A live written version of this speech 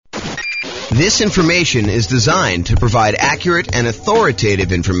This information is designed to provide accurate and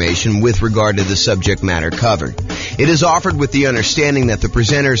authoritative information with regard to the subject matter covered. It is offered with the understanding that the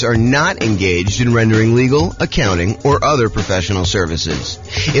presenters are not engaged in rendering legal, accounting, or other professional services.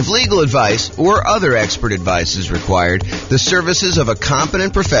 If legal advice or other expert advice is required, the services of a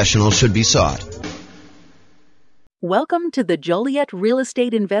competent professional should be sought. Welcome to the Joliet Real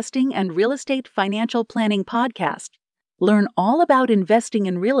Estate Investing and Real Estate Financial Planning Podcast. Learn all about investing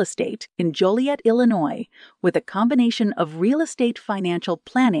in real estate in Joliet, Illinois, with a combination of real estate financial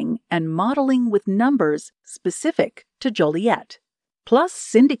planning and modeling with numbers specific to Joliet, plus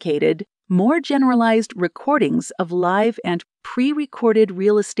syndicated, more generalized recordings of live and pre-recorded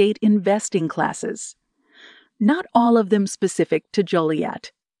real estate investing classes. Not all of them specific to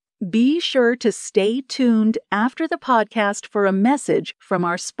Joliet. Be sure to stay tuned after the podcast for a message from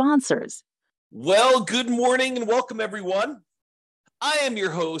our sponsors. Well, good morning and welcome, everyone. I am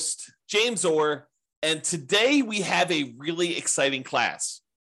your host, James Orr, and today we have a really exciting class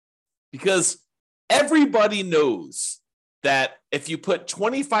because everybody knows that if you put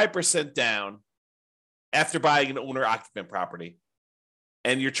 25% down after buying an owner-occupant property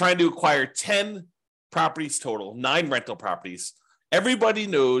and you're trying to acquire 10 properties total, 9 rental properties, everybody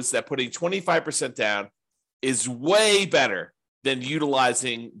knows that putting 25% down is way better than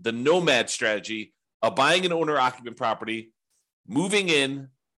utilizing the Nomad strategy of buying an owner-occupant property, moving in,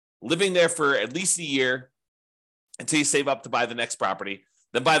 living there for at least a year until you save up to buy the next property,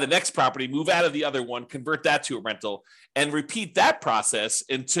 then buy the next property, move out of the other one, convert that to a rental, and repeat that process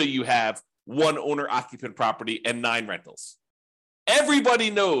until you have 1 owner-occupant property and 9 rentals. Everybody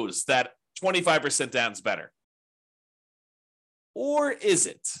knows that 25% down is better. Or is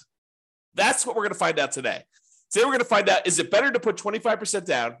it? That's what we're going to find out today. Today we're going to find out, is it better to put 25%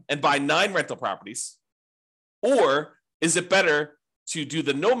 down and buy 9 rental properties? Or is it better to do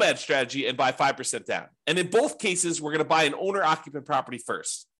the Nomad strategy and buy 5% down? And in both cases, we're going to buy an owner-occupant property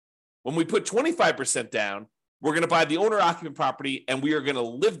first. When we put 25% down, we're going to buy the owner-occupant property and we are going to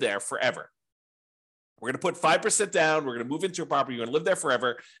live there forever. We're going to put 5% down. We're going to move into a property. We're going to live there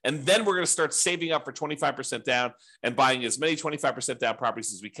forever. And then we're going to start saving up for 25% down and buying as many 25% down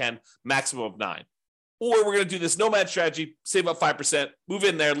properties as we can, maximum of 9. Or we're going to do this Nomad strategy, save up 5%, move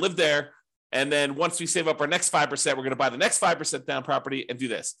in there, live there. And then once we save up our next 5%, we're going to buy the next 5% down property and do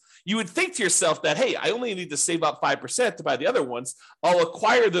this. You would think to yourself that, hey, I only need to save up 5% to buy the other ones. I'll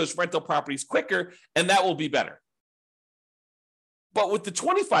acquire those rental properties quicker, and that will be better. But with the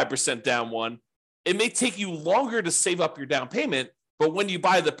 25% down one, it may take you longer to save up your down payment, but when you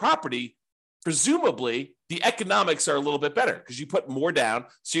buy the property, presumably the economics are a little bit better because you put more down,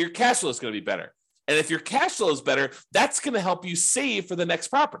 so your cash flow is going to be better. And if your cash flow is better, that's going to help you save for the next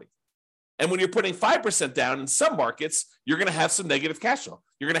property. And when you're putting 5% down in some markets, you're going to have some negative cash flow.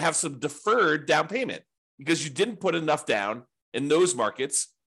 You're going to have some deferred down payment because you didn't put enough down in those markets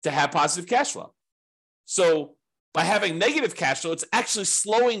to have positive cash flow. So by having negative cash flow, it's actually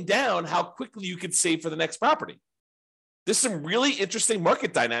slowing down how quickly you can save for the next property. There's some really interesting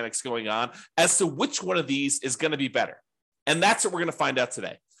market dynamics going on as to which one of these is going to be better. And that's what we're going to find out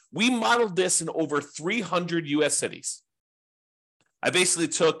today. We modeled this in over 300 U.S. cities. I basically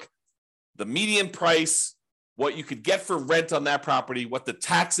took the median price, what you could get for rent on that property, what the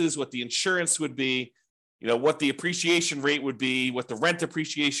taxes, what the insurance would be, what the appreciation rate would be, what the rent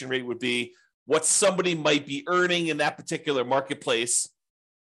appreciation rate would be, what somebody might be earning in that particular marketplace.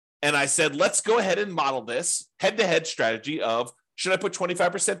 And I said, let's go ahead and model this head-to-head strategy of, should I put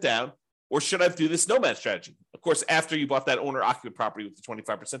 25% down or should I do this Nomad strategy? Of course, after you bought that owner-occupant property with the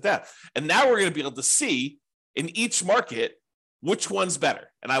 25% down. And now we're going to be able to see in each market which one's better.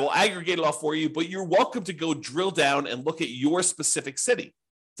 And I will aggregate it all for you, but you're welcome to go drill down and look at your specific city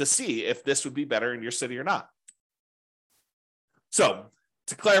to see if this would be better in your city or not. So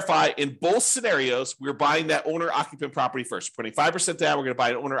to clarify, in both scenarios, we're buying that owner-occupant property first. We're putting 5% down, we're going to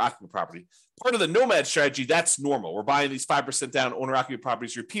buy an owner-occupant property. Part of the Nomad strategy, that's normal. We're buying these 5% down owner-occupant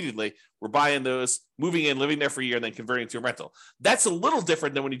properties repeatedly. We're buying those, moving in, living there for a year, and then converting to a rental. That's a little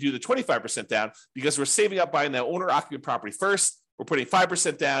different than when you do the 25% down because we're saving up buying that owner-occupant property first. We're putting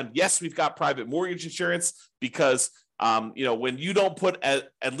 5% down. Yes, we've got private mortgage insurance because when you don't put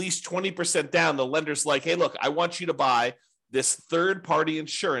at least 20% down, the lender's like, hey, look, I want you to buy this third-party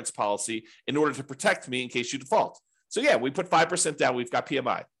insurance policy in order to protect me in case you default. So yeah, we put 5% down, we've got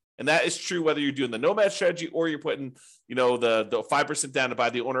PMI. And that is true whether you're doing the Nomad strategy or you're putting, the 5% down to buy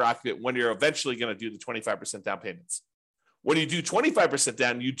the owner-occupant when you're eventually going to do the 25% down payments. When you do 25%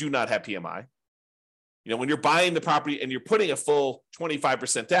 down, you do not have PMI. When you're buying the property and you're putting a full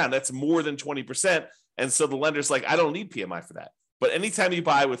 25% down, that's more than 20%. And so the lender's like, I don't need PMI for that. But anytime you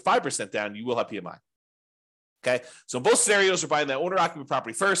buy with 5% down, you will have PMI. Okay, so in both scenarios, we're buying that owner-occupant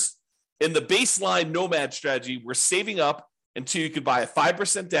property first. In the baseline Nomad strategy, we're saving up until you could buy a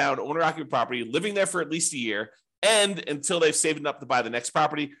 5% down owner-occupant property, living there for at least a year, and until they've saved up to buy the next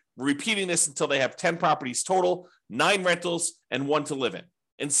property. We're repeating this until they have 10 properties total, 9 rentals, and 1 to live in.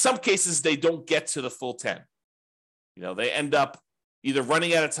 In some cases, they don't get to the full 10. They end up either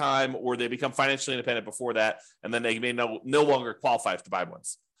running out of time or they become financially independent before that, and then they may no longer qualify to buy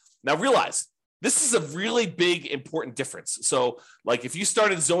ones. Now realize, this is a really big, important difference. So like if you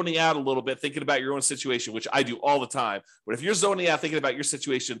started zoning out a little bit, thinking about your own situation, which I do all the time, but if you're zoning out thinking about your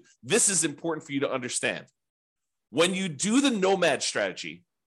situation, this is important for you to understand. When you do the Nomad strategy,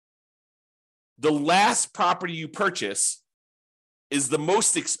 the last property you purchase is the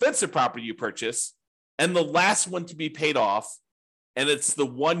most expensive property you purchase and the last one to be paid off, and it's the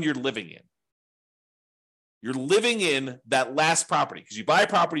one you're living in. You're living in that last property because you buy a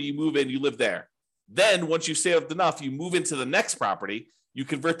property, you move in, you live there. Then once you've saved enough, you move into the next property, you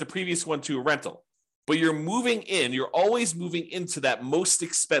convert the previous one to a rental. But you're moving in, you're always moving into that most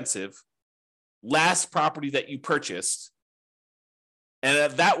expensive last property that you purchased.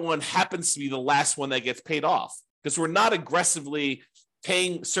 And that one happens to be the last one that gets paid off because we're not aggressively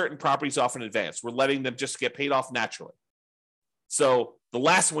paying certain properties off in advance. We're letting them just get paid off naturally. So the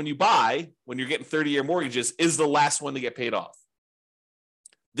last one you buy when you're getting 30-year mortgages is the last one to get paid off.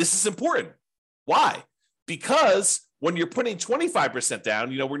 This is important. Why? Because when you're putting 25% down,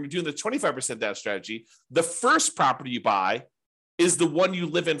 when you're doing the 25% down strategy, the first property you buy is the one you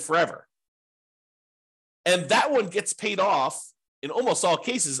live in forever. And that one gets paid off in almost all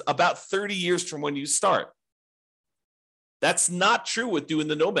cases about 30 years from when you start. That's not true with doing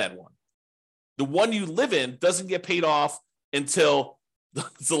the Nomad one. The one you live in doesn't get paid off until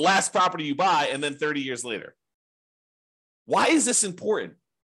it's the last property you buy and then 30 years later. Why is this important?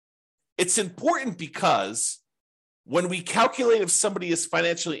 It's important because when we calculate if somebody is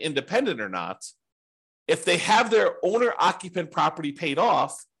financially independent or not, if they have their owner-occupant property paid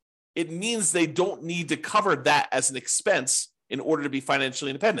off, it means they don't need to cover that as an expense in order to be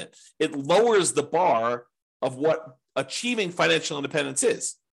financially independent. It lowers the bar of what achieving financial independence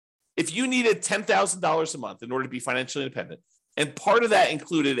is. If you needed $10,000 a month in order to be financially independent, and part of that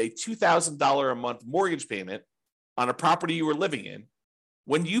included a $2,000 a month mortgage payment on a property you were living in,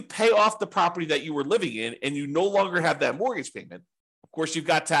 when you pay off the property that you were living in and you no longer have that mortgage payment, of course, you've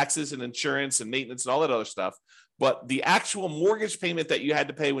got taxes and insurance and maintenance and all that other stuff, but the actual mortgage payment that you had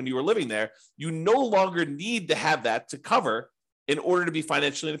to pay when you were living there, you no longer need to have that to cover in order to be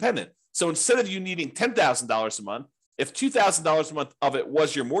financially independent. So instead of you needing $10,000 a month, if $2,000 a month of it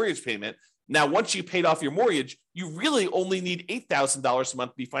was your mortgage payment, now once you paid off your mortgage, you really only need $8,000 a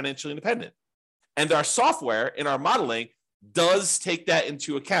month to be financially independent. And our software in our modeling does take that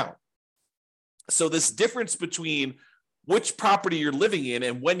into account. So this difference between which property you're living in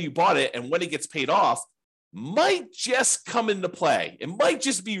and when you bought it and when it gets paid off might just come into play. It might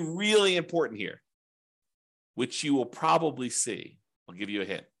just be really important here, which you will probably see. I'll give you a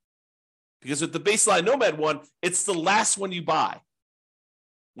hint. Because with the baseline Nomad one, it's the last one you buy.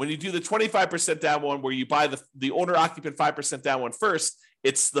 When you do the 25% down one where you buy the owner-occupant 5% down one first,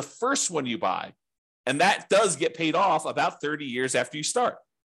 it's the first one you buy. And that does get paid off about 30 years after you start.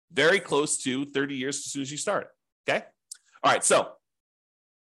 Very close to 30 years as soon as you start. Okay? All right, so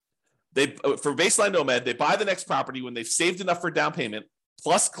for baseline Nomad, they buy the next property when they've saved enough for down payment,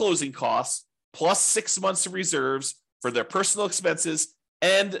 plus closing costs, plus 6 months of reserves for their personal expenses,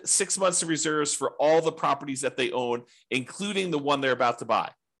 and 6 months of reserves for all the properties that they own, including the one they're about to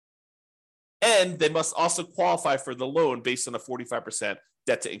buy. And they must also qualify for the loan based on a 45%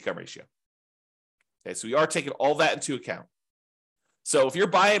 debt-to-income ratio. Okay, so we are taking all that into account. So if you're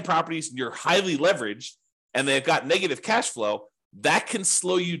buying properties and you're highly leveraged and they've got negative cash flow, that can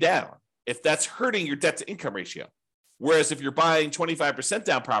slow you down if that's hurting your debt-to-income ratio. Whereas if you're buying 25%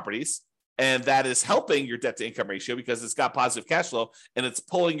 down properties and that is helping your debt-to-income ratio because it's got positive cash flow and it's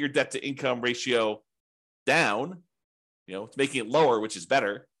pulling your debt-to-income ratio down, it's making it lower, which is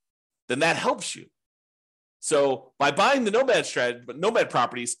better, then that helps you. So by buying the Nomad strategy, but Nomad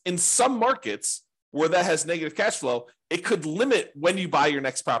properties in some markets where that has negative cash flow, it could limit when you buy your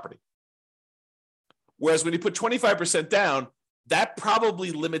next property. Whereas when you put 25% down, that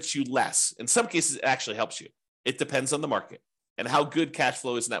probably limits you less. In some cases, it actually helps you. It depends on the market and how good cash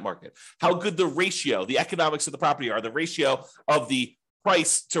flow is in that market, how good the ratio, the economics of the property are, the ratio of the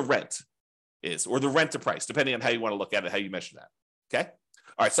price to rent is, or the rent to price, depending on how you want to look at it, how you measure that. Okay?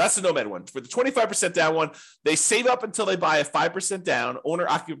 All right, so that's the Nomad one. For the 25% down one, they save up until they buy a 5% down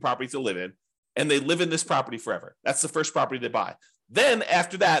owner-occupant property to live in, and they live in this property forever. That's the first property they buy. Then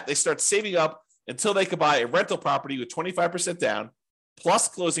after that, they start saving up until they could buy a rental property with 25% down, plus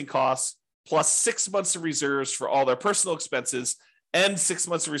closing costs, plus 6 months of reserves for all their personal expenses, and 6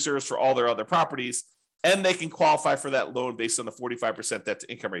 months of reserves for all their other properties. And they can qualify for that loan based on the 45% debt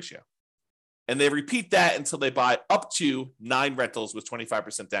to income ratio. And they repeat that until they buy up to 9 rentals with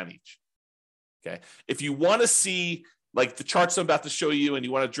 25% down each. Okay. If you want to see like the charts I'm about to show you and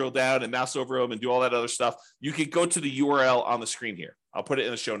you want to drill down and mouse over them and do all that other stuff, you can go to the URL on the screen here. I'll put it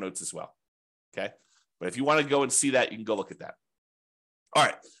in the show notes as well. Okay. But if you want to go and see that, you can go look at that. All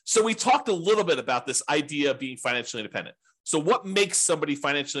right. So we talked a little bit about this idea of being financially independent. So what makes somebody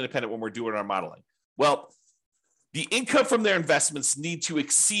financially independent when we're doing our modeling? Well, the income from their investments need to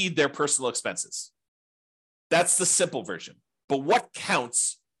exceed their personal expenses. That's the simple version. But what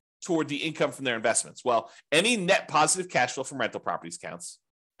counts toward the income from their investments? Well, any net positive cash flow from rental properties counts.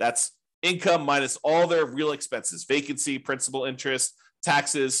 That's income minus all their real expenses, vacancy, principal, interest,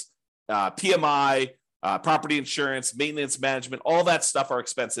 taxes, PMI, property insurance, maintenance management, all that stuff are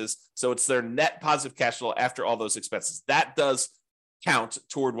expenses. So it's their net positive cash flow after all those expenses. That does count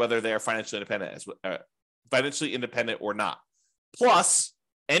toward whether they are financially independent or not. Plus,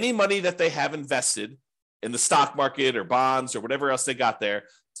 any money that they have invested in the stock market or bonds or whatever else they got there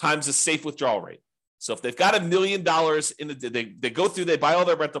times a safe withdrawal rate. So if they've got $1 million they go through, they buy all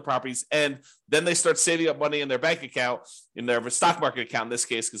their rental properties, and then they start saving up money in their bank account, in their stock market account in this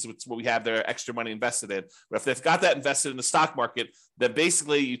case, because it's what we have their extra money invested in. But if they've got that invested in the stock market, then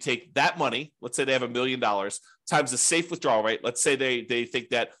basically you take that money, let's say they have $1 million, times the safe withdrawal rate. Let's say they think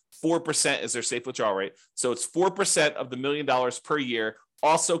that 4% is their safe withdrawal rate. So it's 4% of the $1 million per year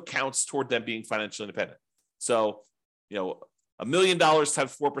also counts toward them being financially independent. So, $1 million times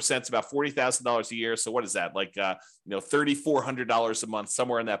 4% is about $40,000 a year. So what is that? Like, $3,400 a month,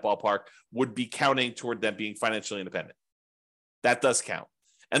 somewhere in that ballpark, would be counting toward them being financially independent. That does count.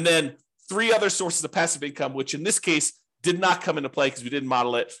 And then 3 other sources of passive income, which in this case did not come into play because we didn't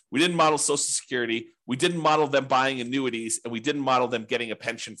model it. We didn't model Social Security. We didn't model them buying annuities, and we didn't model them getting a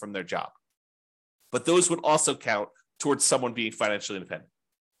pension from their job. But those would also count towards someone being financially independent.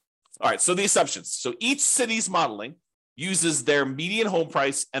 All right, so the assumptions. So each city's modeling uses their median home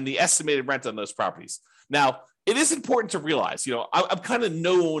price and the estimated rent on those properties. Now, it is important to realize, I'm kind of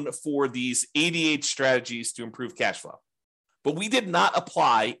known for these 88 strategies to improve cash flow, but we did not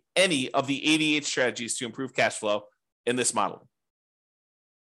apply any of the 88 strategies to improve cash flow in this modeling.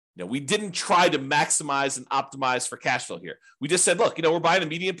 We didn't try to maximize and optimize for cash flow here. We just said, look, we're buying a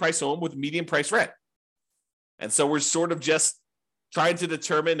median price home with a median price rent. And so we're sort of just trying to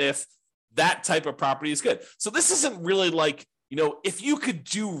determine if that type of property is good. So this isn't really like, if you could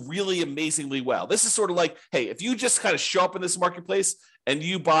do really amazingly well. This is sort of like, hey, if you just kind of show up in this marketplace and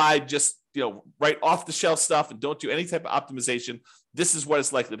you buy just, right off the shelf stuff and don't do any type of optimization, this is what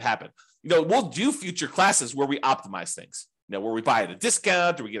is likely to happen. We'll do future classes where we optimize things, where we buy at a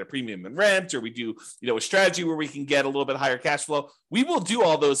discount or we get a premium in rent or we do, a strategy where we can get a little bit higher cash flow. We will do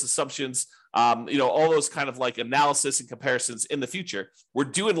all those assumptions, all those kind of like analysis and comparisons in the future. We're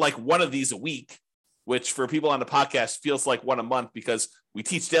doing like one of these a week, which for people on the podcast feels like one a month because we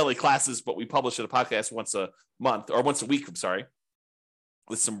teach daily classes, but we publish a podcast once a month or once a week,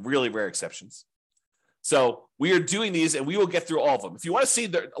 with some really rare exceptions. So we are doing these and we will get through all of them. If you want to see,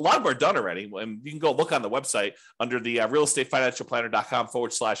 a lot of them are done already. And you can go look on the website under the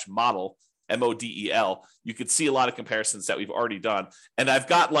realestatefinancialplanner.com/model, MODEL. You could see a lot of comparisons that we've already done. And I've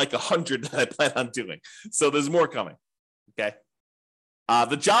got like 100 that I plan on doing. So there's more coming. Okay.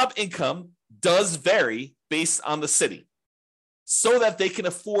 The job income does vary based on the city so that they can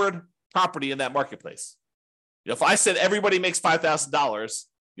afford property in that marketplace. If I said everybody makes $5,000,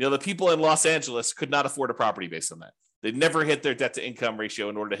 the people in Los Angeles could not afford a property based on that. They'd never hit their debt to income ratio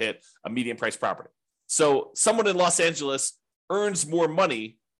in order to hit a median price property. So someone in Los Angeles earns more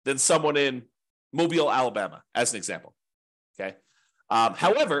money than someone in Mobile, Alabama, as an example. Okay.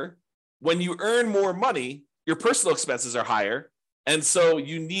 However, when you earn more money, your personal expenses are higher. And so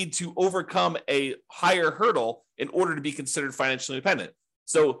you need to overcome a higher hurdle in order to be considered financially independent.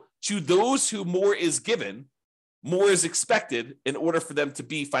 So to those who more is given, more is expected in order for them to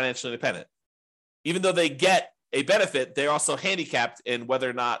be financially independent. Even though they get a benefit, they're also handicapped in whether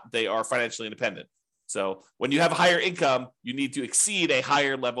or not they are financially independent. So when you have a higher income, you need to exceed a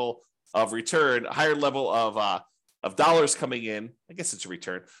higher level of return, a higher level of dollars coming in, I guess it's a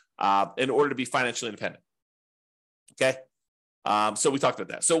return, in order to be financially independent. Okay. So we talked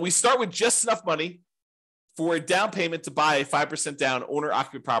about that. So we start with just enough money for a down payment to buy a 5% down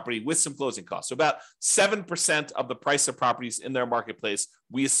owner-occupant property with some closing costs. So about 7% of the price of properties in their marketplace,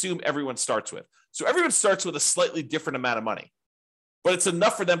 we assume everyone starts with. So everyone starts with a slightly different amount of money. but it's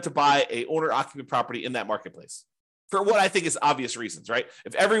enough for them to buy a owner-occupant property in that marketplace for what I think is obvious reasons, right?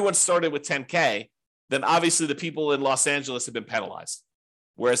 If everyone started with 10K, then obviously the people in Los Angeles have been penalized,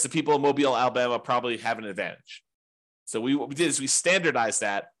 whereas the people in Mobile, Alabama probably have an advantage. So what we did is we standardized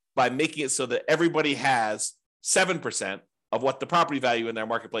that by making it so that everybody has 7% of what the property value in their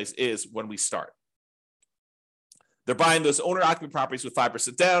marketplace is when we start. They're buying those owner-occupant properties with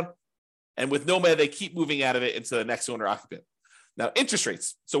 5% down, and with Nomad, they keep moving out of it into the next owner-occupant. Now, interest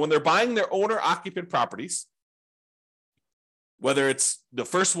rates. So when they're buying their owner-occupant properties, whether it's the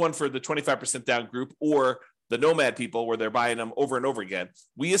first one for the 25% down group or the Nomad people where they're buying them over and over again,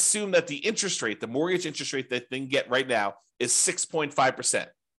 we assume that the interest rate, the mortgage interest rate that they can get right now is 6.5%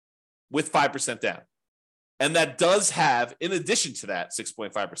 with 5% down. And that does have, in addition to that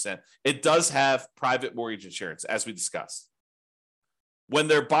 6.5%, it does have private mortgage insurance, as we discussed. When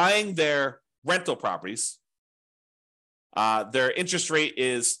they're buying their rental properties, their interest rate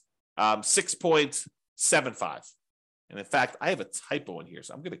is 6.75. And in fact, I have a typo in here,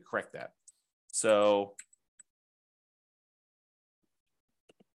 so I'm going to correct that. So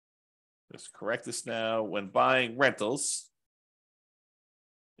let's correct this now. When buying rentals,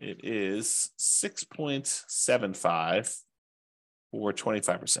 it is 6.75 or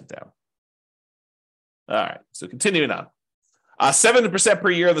 25% down. All right, so continuing on. 7% per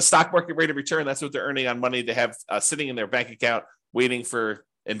year of the stock market rate of return. That's what they're earning on money they have sitting in their bank account, waiting for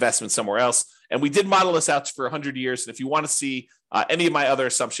investment somewhere else. And we did model this out for 100 years. And if you want to see any of my other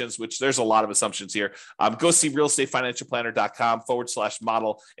assumptions, which there's a lot of assumptions here, go see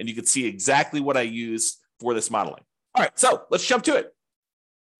realestatefinancialplanner.com/model, and you can see exactly what I used for this modeling. All right, so let's jump to it.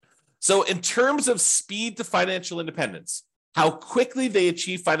 So in terms of speed to financial independence, how quickly they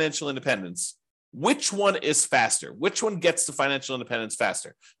achieve financial independence, which one is faster? Which one gets to financial independence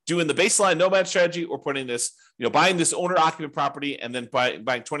faster? Doing the baseline Nomad strategy or putting this, buying this owner-occupant property and then buying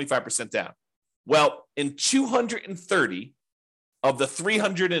 25% down? Well, in 230 of the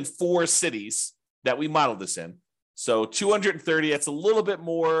 304 cities that we modeled this in, so 230, that's a little bit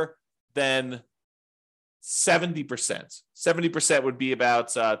more than 70%. 70% would be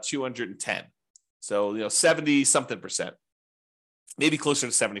about 210. So, 70 something percent. Maybe closer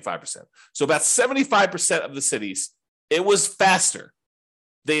to 75%. So about 75% of the cities, it was faster.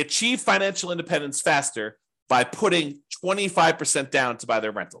 They achieved financial independence faster by putting 25% down to buy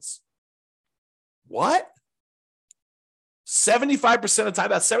their rentals. What? 75% of the time,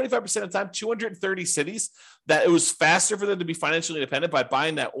 about 75% of the time, 230 cities, that it was faster for them to be financially independent by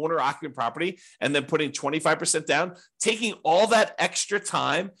buying that owner-occupant property and then putting 25% down, taking all that extra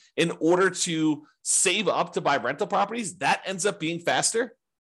time in order to save up to buy rental properties, that ends up being faster?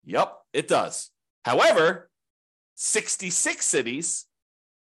 Yep, it does. However, 66 cities,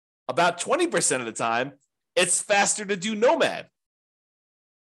 about 20% of the time, it's faster to do Nomad.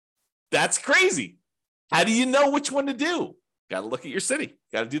 That's crazy. How do you know which one to do? Got to look at your city.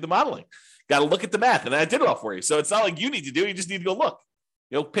 Got to do the modeling. Got to look at the math. And I did it all for you. So it's not like you need to do it. You just need to go look.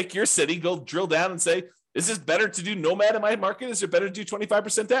 Pick your city, go drill down and say, is this better to do Nomad in my market? Is it better to do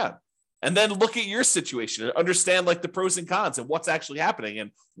 25% down? And then look at your situation and understand the pros and cons and what's actually happening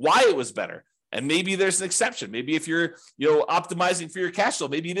and why it was better. And maybe there's an exception. Maybe if you're, optimizing for your cash flow,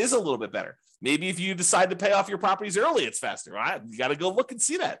 maybe it is a little bit better. Maybe if you decide to pay off your properties early, it's faster. Right? You got to go look and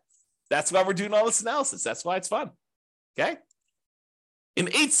see that. That's why we're doing all this analysis. That's why it's fun. Okay. In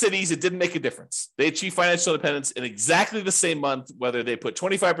 8 cities, it didn't make a difference. They achieved financial independence in exactly the same month, whether they put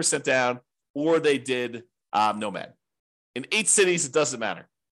 25% down or they did Nomad. In 8 cities, it doesn't matter.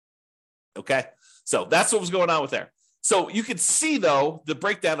 Okay. So that's what was going on with there. So you can see, though, the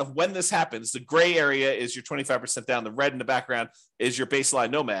breakdown of when this happens. The gray area is your 25% down. The red in the background is your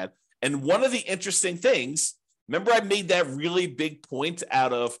baseline Nomad. And one of the interesting things, remember I made that really big point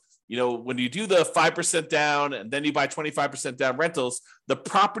out of, when you do the 5% down and then you buy 25% down rentals, the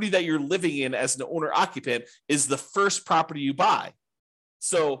property that you're living in as an owner occupant is the first property you buy.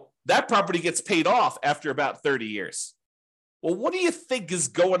 So that property gets paid off after about 30 years. Well, what do you think is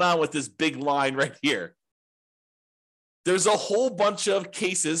going on with this big line right here? There's a whole bunch of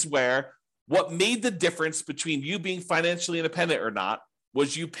cases where what made the difference between you being financially independent or not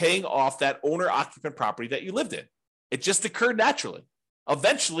was you paying off that owner-occupant property that you lived in. It just occurred naturally.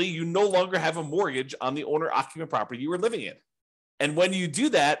 Eventually, you no longer have a mortgage on the owner-occupant property you were living in. And when you do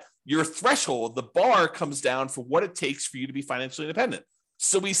that, your threshold, the bar, comes down for what it takes for you to be financially independent.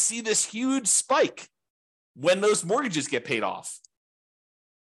 So we see this huge spike when those mortgages get paid off.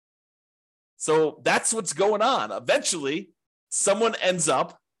 So that's what's going on. Eventually, someone ends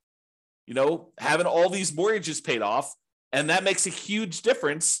up, having all these mortgages paid off, and that makes a huge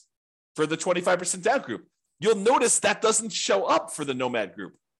difference for the 25% down group. you'll notice that doesn't show up for the Nomad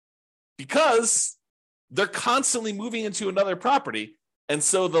group because they're constantly moving into another property. And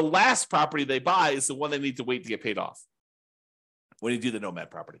so the last property they buy is the one they need to wait to get paid off when you do the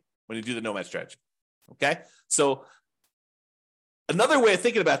Nomad property, when you do the Nomad strategy. Okay. So another way of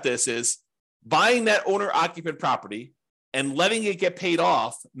thinking about this is buying that owner-occupant property and letting it get paid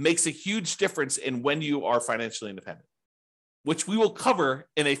off makes a huge difference in when you are financially independent, which we will cover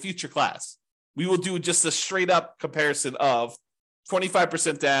in a future class. We will do just a straight up comparison of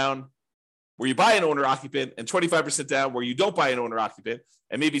 25% down where you buy an owner-occupant and 25% down where you don't buy an owner-occupant,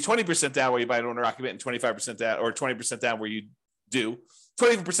 and maybe 20% down where you buy an owner-occupant and 25% down, or 20% down where you do,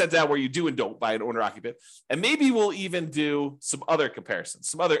 20% down where you do and don't buy an owner-occupant. And maybe we'll even do some other comparisons,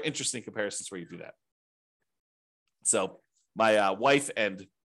 some other interesting comparisons where you do that. So my wife and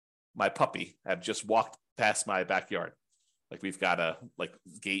my puppy have just walked past my backyard. Like we've got a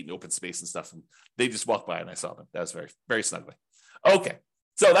gate and open space and stuff. And they just walked by and I saw them. That was very, very snuggly. Okay.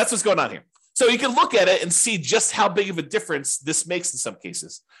 So that's what's going on here. So you can look at it and see just how big of a difference this makes in some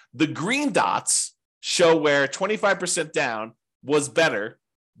cases. The green dots show where 25% down was better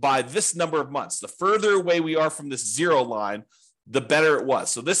by this number of months. The further away we are from this zero line, the better it was.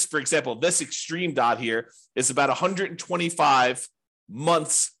 So this, for example, this extreme dot here is about 125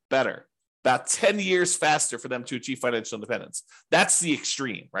 months better, about 10 years faster for them to achieve financial independence. That's the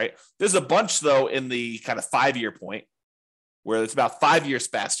extreme, right? There's a bunch, though, in the kind of 5-year point where it's about 5 years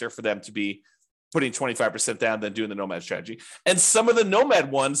faster for them to be putting 25% down than doing the Nomad strategy. And some of the Nomad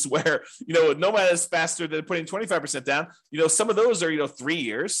ones where, Nomad is faster than putting 25% down, some of those are, 3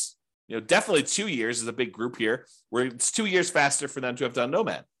 years, definitely 2 years is a big group here where it's 2 years faster for them to have done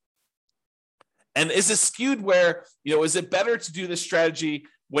Nomad. And is it skewed where, is it better to do this strategy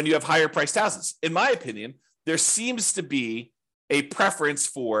when you have higher priced houses? In my opinion, there seems to be a preference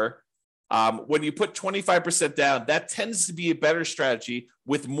for when you put 25% down, that tends to be a better strategy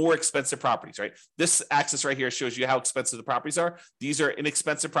with more expensive properties, right? This axis right here shows you how expensive the properties are. These are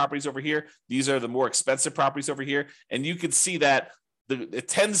inexpensive properties over here. These are the more expensive properties over here. And you can see that it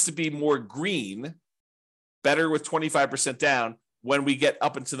tends to be more green, better with 25% down when we get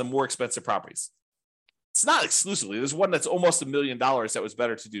up into the more expensive properties. It's not exclusively. There's one that's almost $1 million that was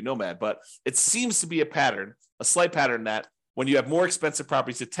better to do Nomad, but it seems to be a pattern, a slight pattern that when you have more expensive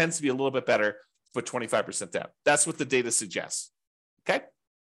properties, it tends to be a little bit better to put 25% down. That's what the data suggests. Okay.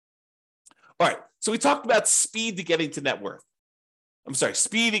 All right. So we talked about speed to getting to net worth.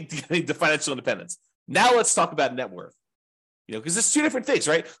 Speed to getting to financial independence. Now let's talk about net worth. Because there's two different things,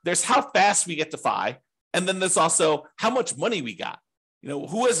 right? There's how fast we get to FI, and then there's also how much money we got.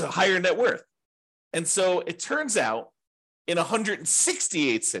 Who has a higher net worth? And so it turns out in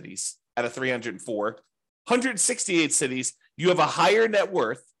 168 cities out of 304, 168 cities, you have a higher net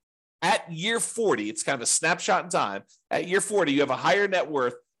worth at year 40. It's kind of a snapshot in time. At year 40, you have a higher net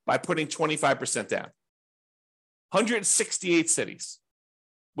worth by putting 25% down. 168 cities,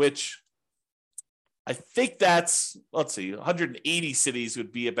 which I think that's, 180 cities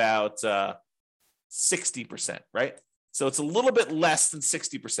would be about 60%, right? So it's a little bit less than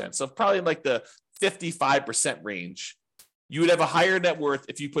 60%. So probably in like the 55% range, you would have a higher net worth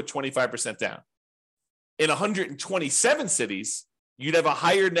if you put 25% down. In 127 cities, you'd have a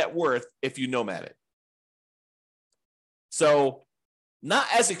higher net worth if you Nomad it. So not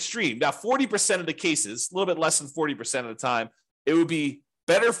as extreme. Now, 40% of the cases, a little bit less than 40% of the time, it would be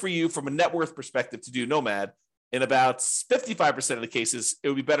better for you from a net worth perspective to do Nomad. In about 55% of the cases, it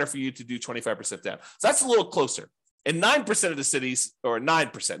would be better for you to do 25% down. So that's a little closer. In 9% of the cities, or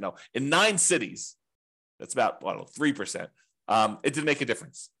 9%, no, in 9 cities, that's about, 3%, it didn't make a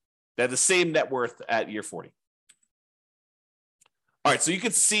difference. They had the same net worth at year 40. All right, so you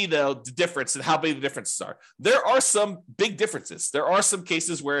can see the difference and how big the differences are. There are some big differences. There are some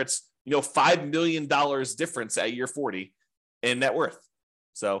cases where it's, $5 million difference at year 40 in net worth.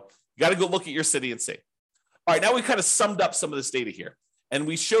 So you got to go look at your city and see. All right, now we kind of summed up some of this data here. And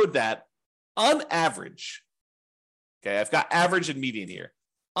we showed that on average, okay, I've got average and median here.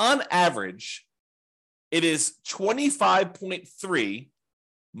 On average, it is 25.3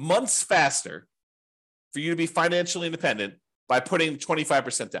 months faster for you to be financially independent by putting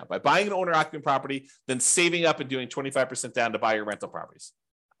 25% down, by buying an owner-occupant property, then saving up and doing 25% down to buy your rental properties.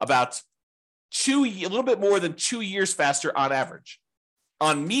 About a little bit more than 2 years faster on average.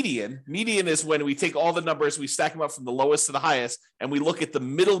 On median is when we take all the numbers, we stack them up from the lowest to the highest, and we look at the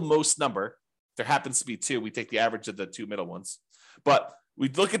middlemost number. There happens to be 2. We take the average of the 2 middle ones. But we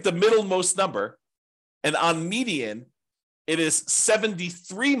look at the middlemost number, and on median, it is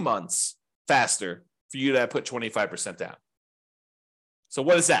 73 months faster for you to put 25% down. So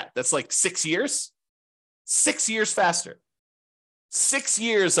what is that? That's like 6 years? 6 years faster. 6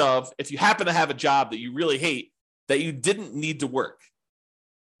 years of, if you happen to have a job that you really hate, that you didn't need to work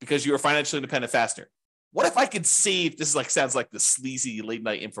because you were financially independent faster. What if I could save, this is like, sounds like the sleazy late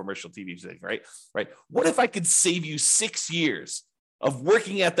night infomercial TV thing, right? Right. What if I could save you 6 years of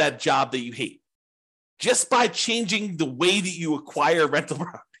working at that job that you hate just by changing the way that you acquire rental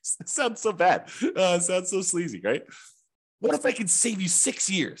properties? That sounds so bad. It sounds so sleazy, right? What if I could save you 6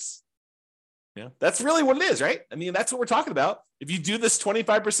 years? Yeah, that's really what it is, right? I mean, that's what we're talking about. If you do this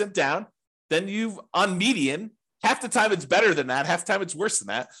 25% down, then you've, on median, half the time it's better than that. Half the time it's worse than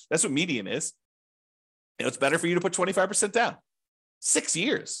that. That's what median is. It's better for you to put 25% down. 6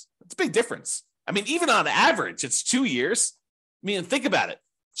 years. That's a big difference. I mean, even on average, it's 2 years. I mean, think about it.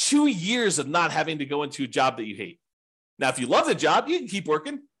 2 years of not having to go into a job that you hate. Now, if you love the job, you can keep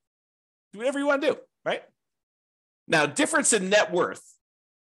working. Do whatever you want to do, right? Now, difference in net worth.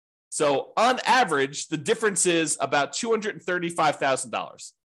 So on average, the difference is about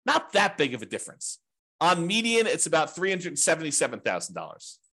 $235,000. Not that big of a difference. On median, it's about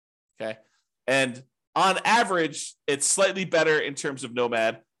 $377,000. Okay. And on average, it's slightly better in terms of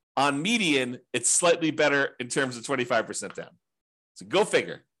Nomad. On median, it's slightly better in terms of 25% down. So go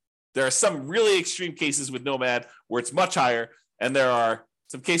figure. There are some really extreme cases with Nomad where it's much higher, and there are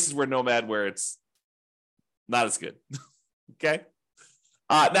some cases where Nomad where it's not as good. Okay.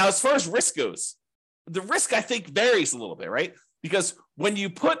 Now, as far as risk goes, the risk, I think, varies a little bit, right? Because when you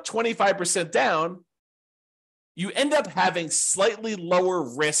put 25% down, you end up having slightly lower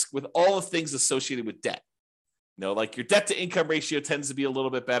risk with all the things associated with debt. You know, like your debt to income ratio tends to be a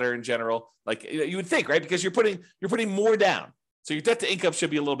little bit better in general. Like you would think, right? Because you're putting more down. So your debt to income should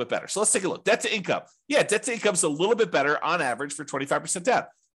be a little bit better. So let's take a look. Debt to income. Yeah, debt to income is a little bit better on average for 25% down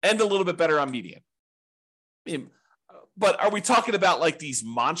and a little bit better on median. I mean, but are we talking about like these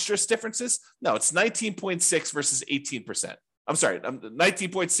monstrous differences? No, it's 19.6 versus 18%. I'm sorry,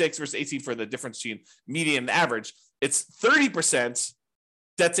 19.6 versus 18 for the difference between median and average. It's 30%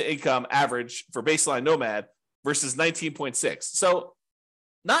 debt to income average for baseline Nomad versus 19.6. So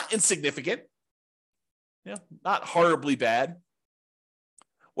not insignificant, not horribly bad.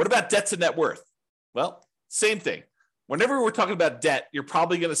 What about debt to net worth? Well, same thing. Whenever we're talking about debt, you're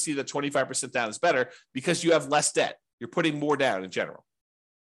probably going to see that 25% down is better because you have less debt. You're putting more down in general.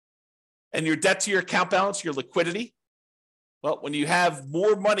 And your debt to your account balance, your liquidity. Well, when you have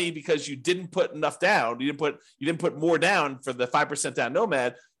more money because you didn't put enough down, you didn't put more down for the 5% down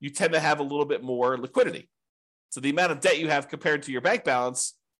Nomad, you tend to have a little bit more liquidity. So the amount of debt you have compared to your bank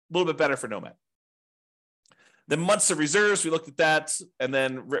balance, a little bit better for Nomad. Then months of reserves, we looked at that, and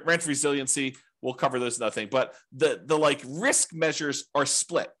then rent resiliency, we'll cover those another thing. But the like risk measures are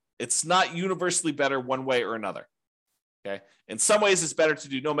split. It's not universally better one way or another. Okay. In some ways, it's better to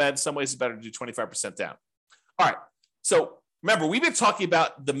do Nomad. In some ways, it's better to do 25% down. All right. So remember, we've been talking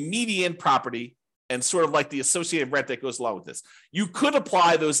about the median property and sort of like the associated rent that goes along with this. You could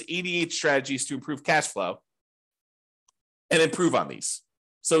apply those 88 strategies to improve cash flow and improve on these.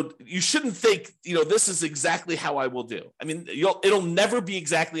 So you shouldn't think, this is exactly how I will do. I mean, it'll never be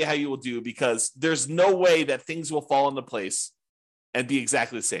exactly how you will do because there's no way that things will fall into place and be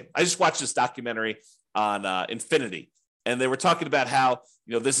exactly the same. I just watched this documentary on Infinity, and they were talking about how,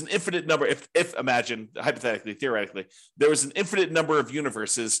 there's an infinite number, if imagine, hypothetically, theoretically, there was an infinite number of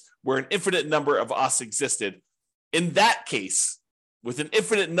universes where an infinite number of us existed. In that case, with an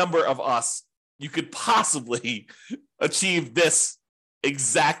infinite number of us, you could possibly achieve this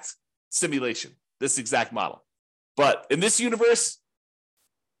exact simulation, this exact model. But in this universe,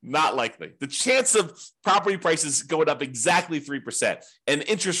 not likely. The chance of property prices going up exactly 3% and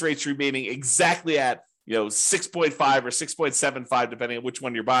interest rates remaining exactly at 6.5 or 6.75, depending on which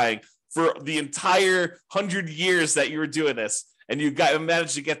one you're buying, for the entire 100 years that you were doing this, and you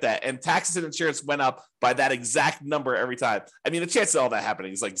managed to get that, and taxes and insurance went up by that exact number every time. I mean, the chance of all that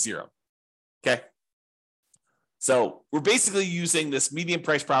happening is like zero. Okay. So we're basically using this median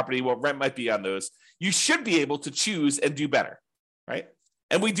price property, what rent might be on those. You should be able to choose and do better, right?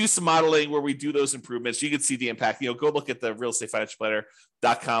 And we do some modeling where we do those improvements. You can see the impact. Go look at the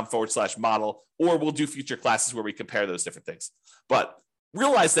realestatefinancialplanner.com/model, or we'll do future classes where we compare those different things. But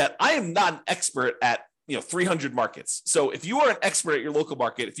realize that I am not an expert at 300 markets. So if you are an expert at your local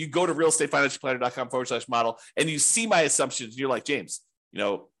market, if you go to realestatefinancialplanner.com/model and you see my assumptions, you're like, James,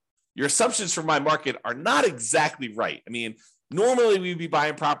 your assumptions for my market are not exactly right. I mean, normally we'd be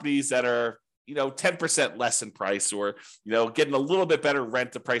buying properties that are 10% less in price, or, getting a little bit better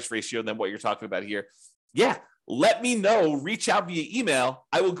rent to price ratio than what you're talking about here. Yeah. Let me know, reach out via email.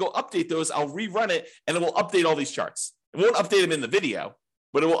 I will go update those. I'll rerun it and it will update all these charts. It won't update them in the video,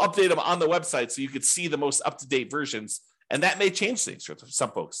 but it will update them on the website so you could see the most up-to-date versions. And that may change things for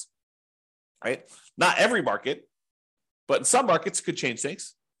some folks, right? Not every market, but in some markets it could change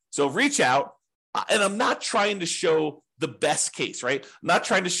things. So reach out. And I'm not trying to show the best case, right? I'm not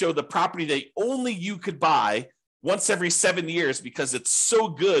trying to show the property that only you could buy once every 7 years because it's so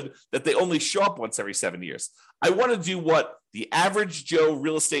good that they only show up once every 7 years. I want to do what the average Joe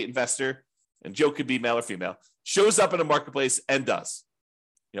real estate investor, and Joe could be male or female, shows up in a marketplace and does.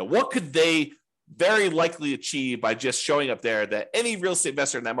 What could they very likely achieve by just showing up there that any real estate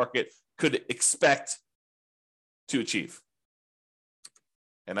investor in that market could expect to achieve?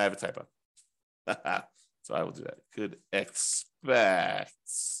 And I have a typo. So I will do that. Could expect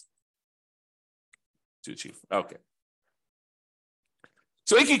to achieve. Okay.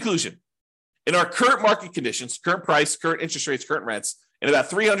 So in conclusion, in our current market conditions, current price, current interest rates, current rents, in about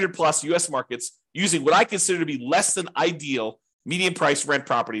 300 plus US markets, using what I consider to be less than ideal median price rent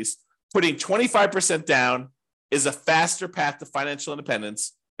properties, putting 25% down is a faster path to financial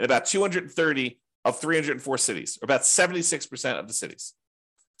independence in about 230 of 304 cities, or about 76% of the cities.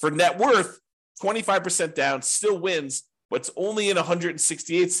 For net worth, 25% down still wins, but it's only in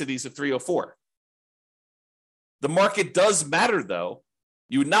 168 cities of 304. The market does matter, though.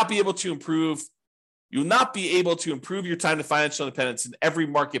 You would not be able to improve. You will not be able to improve your time to financial independence in every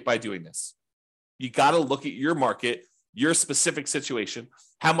market by doing this. You got to look at your market, your specific situation,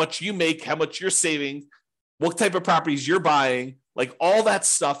 how much you make, how much you're saving, what type of properties you're buying. Like all that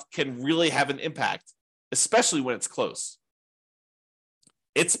stuff can really have an impact, especially when it's close.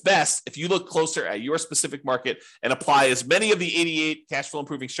 It's best if you look closer at your specific market and apply as many of the 88 cash flow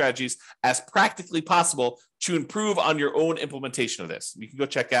improving strategies as practically possible to improve on your own implementation of this. You can go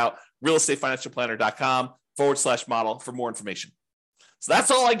check out realestatefinancialplanner.com/model for more information. So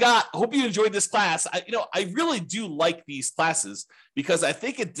that's all I got. I hope you enjoyed this class. I really do like these classes because I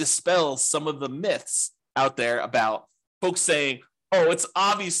think it dispels some of the myths out there about folks saying, oh, it's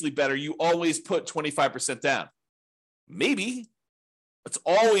obviously better. You always put 25% down. Maybe. It's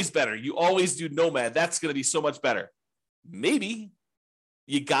always better. You always do Nomad. That's going to be so much better. Maybe.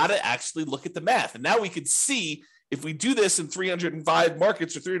 You got to actually look at the math. And now we can see if we do this in 305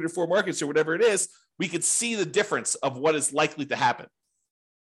 markets or 304 markets or whatever it is, we could see the difference of what is likely to happen.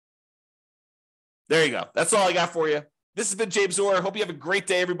 There you go. That's all I got for you. This has been James Orr. Hope you have a great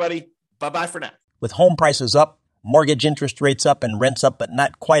day, everybody. Bye-bye for now. With home prices up, mortgage interest rates up, and rents up, but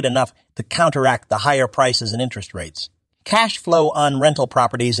not quite enough to counteract the higher prices and interest rates, cash flow on rental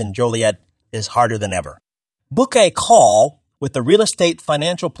properties in Joliet is harder than ever. Book a call with the Real Estate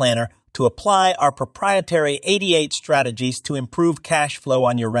Financial Planner to apply our proprietary 88 strategies to improve cash flow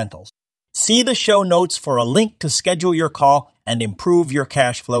on your rentals. See the show notes for a link to schedule your call and improve your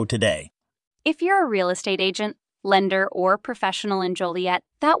cash flow today. If you're a real estate agent, lender, or professional in Joliet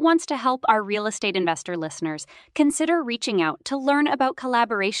that wants to help our real estate investor listeners, consider reaching out to learn about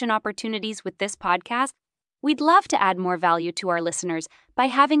collaboration opportunities with this podcast. We'd love to add more value to our listeners by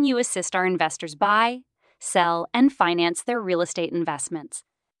having you assist our investors buy, sell, and finance their real estate investments.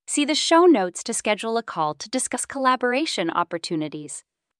 See the show notes to schedule a call to discuss collaboration opportunities.